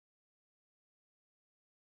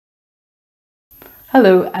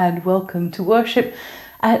Hello and welcome to worship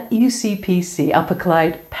at UCPC, Upper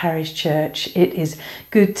Clyde Parish Church. It is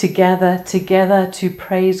good to gather together to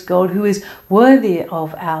praise God, who is worthy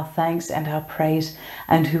of our thanks and our praise,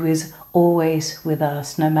 and who is always with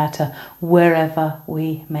us, no matter wherever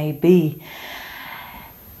we may be.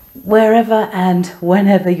 Wherever and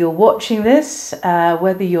whenever you're watching this,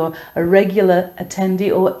 whether you're a regular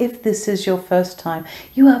attendee or if this is your first time,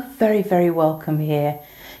 you are very, very welcome here.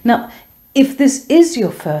 Now, if this is your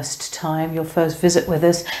first time, your first visit with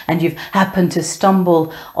us, and you've happened to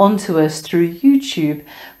stumble onto us through YouTube,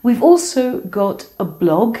 we've also got a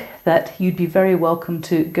blog that you'd be very welcome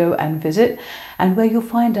to go and visit, and where you'll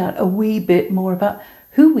find out a wee bit more about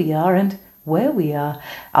who we are and where we are.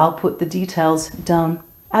 I'll put the details down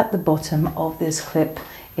at the bottom of this clip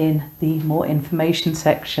in the more information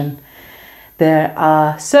section. There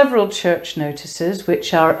are several church notices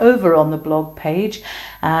which are over on the blog page,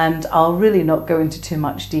 and I'll really not go into too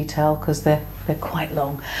much detail because they're quite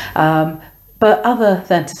long. But other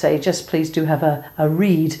than to say, just please do have a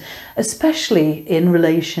read, especially in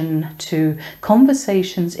relation to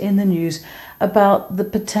conversations in the news about the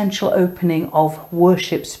potential opening of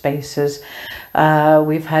worship spaces.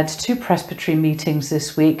 We've had 2 presbytery meetings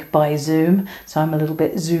this week by Zoom, so I'm a little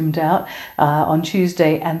bit zoomed out, on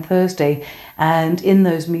Tuesday and Thursday. And in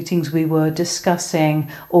those meetings, we were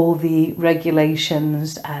discussing all the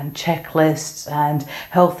regulations and checklists and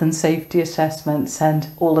health and safety assessments and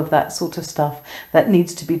all of that sort of stuff that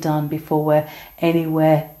needs to be done before we're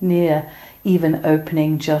anywhere near even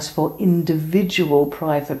opening just for individual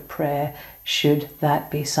private prayer, should that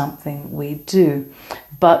be something we do.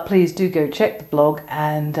 But please do go check the blog,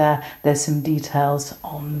 and there's some details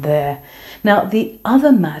on there. Now, the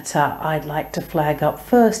other matter I'd like to flag up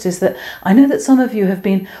first is that I know that some of you have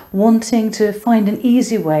been wanting to find an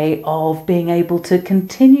easy way of being able to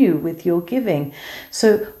continue with your giving.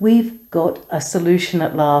 So we've got a solution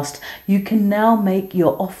at last. You can now make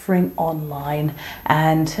your offering online,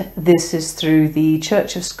 and this is through the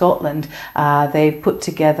Church of Scotland. They've put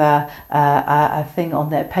together a thing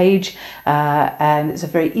on their page, and it's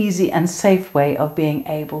a very easy and safe way of being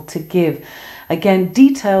able to give. Again,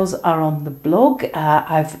 details are on the blog.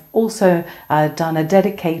 I've also done a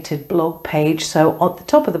dedicated blog page. So at the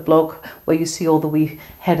top of the blog, where you see all the wee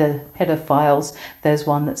header files, there's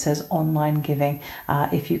one that says online giving.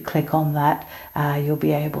 If you click on that, you'll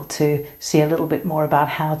be able to see a little bit more about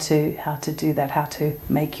how to do that, how to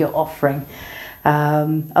make your offering.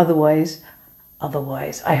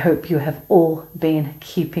 Otherwise, I hope you have all been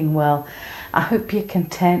keeping well. I hope you're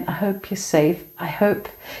content. I hope you're safe. I hope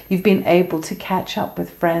you've been able to catch up with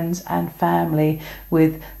friends and family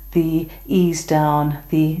with the ease down,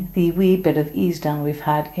 the wee bit of ease down we've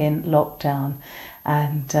had in lockdown.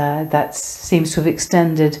 And that seems to have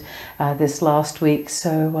extended this last week.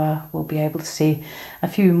 So we'll be able to see a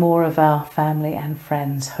few more of our family and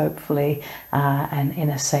friends, hopefully, and in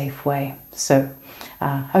a safe way. So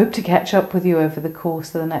I hope to catch up with you over the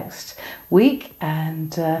course of the next week.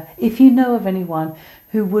 And if you know of anyone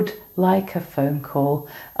who would like a phone call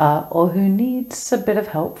or who needs a bit of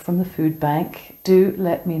help from the food bank, do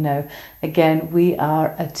let me know. Again, we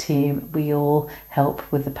are a team. We all help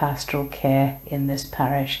with the pastoral care in this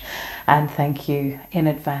parish. And thank you in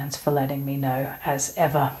advance for letting me know, as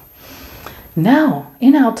ever. Now,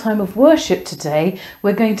 in our time of worship today,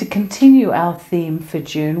 we're going to continue our theme for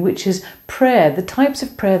June, which is prayer, the types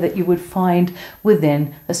of prayer that you would find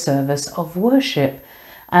within a service of worship.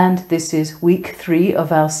 And this is week 3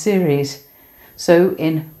 of our series. So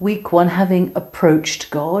in week 1, having approached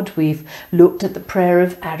God, we've looked at the prayer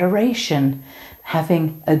of adoration.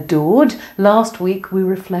 Having adored, last week we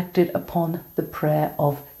reflected upon the prayer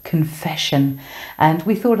of confession. And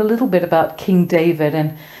we thought a little bit about King David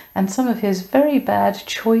and some of his very bad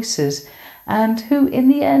choices, and who in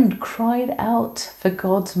the end cried out for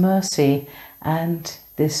God's mercy, and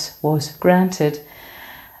this was granted.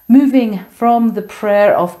 Moving from the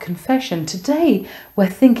prayer of confession, today we're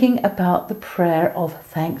thinking about the prayer of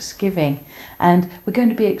thanksgiving, and we're going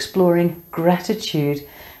to be exploring gratitude.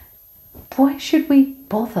 Why should we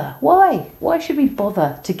bother? Why should we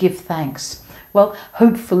bother to give thanks? Well,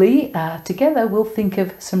 hopefully together we'll think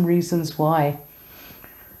of some reasons why.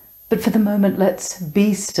 But for the moment, let's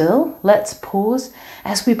be still, let's pause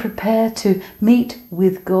as we prepare to meet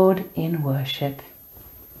with God in worship.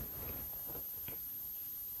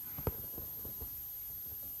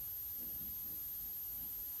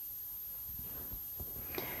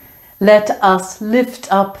 Let us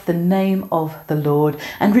lift up the name of the Lord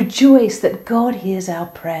and rejoice that God hears our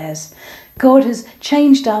prayers. God has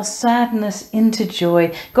changed our sadness into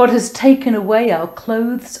joy. God has taken away our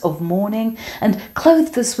clothes of mourning and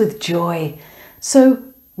clothed us with joy. So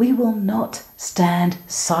we will not stand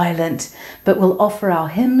silent, but will offer our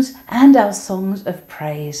hymns and our songs of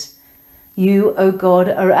praise. You, O God,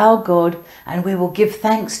 are our God, and we will give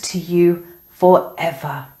thanks to you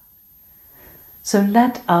forever. So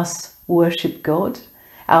let us worship God.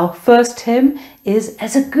 Our first hymn is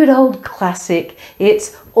as a good old classic.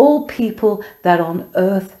 It's All People That on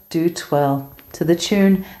Earth Do Dwell, to the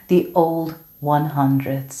tune The Old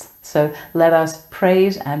 100s. So let us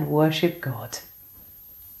praise and worship God.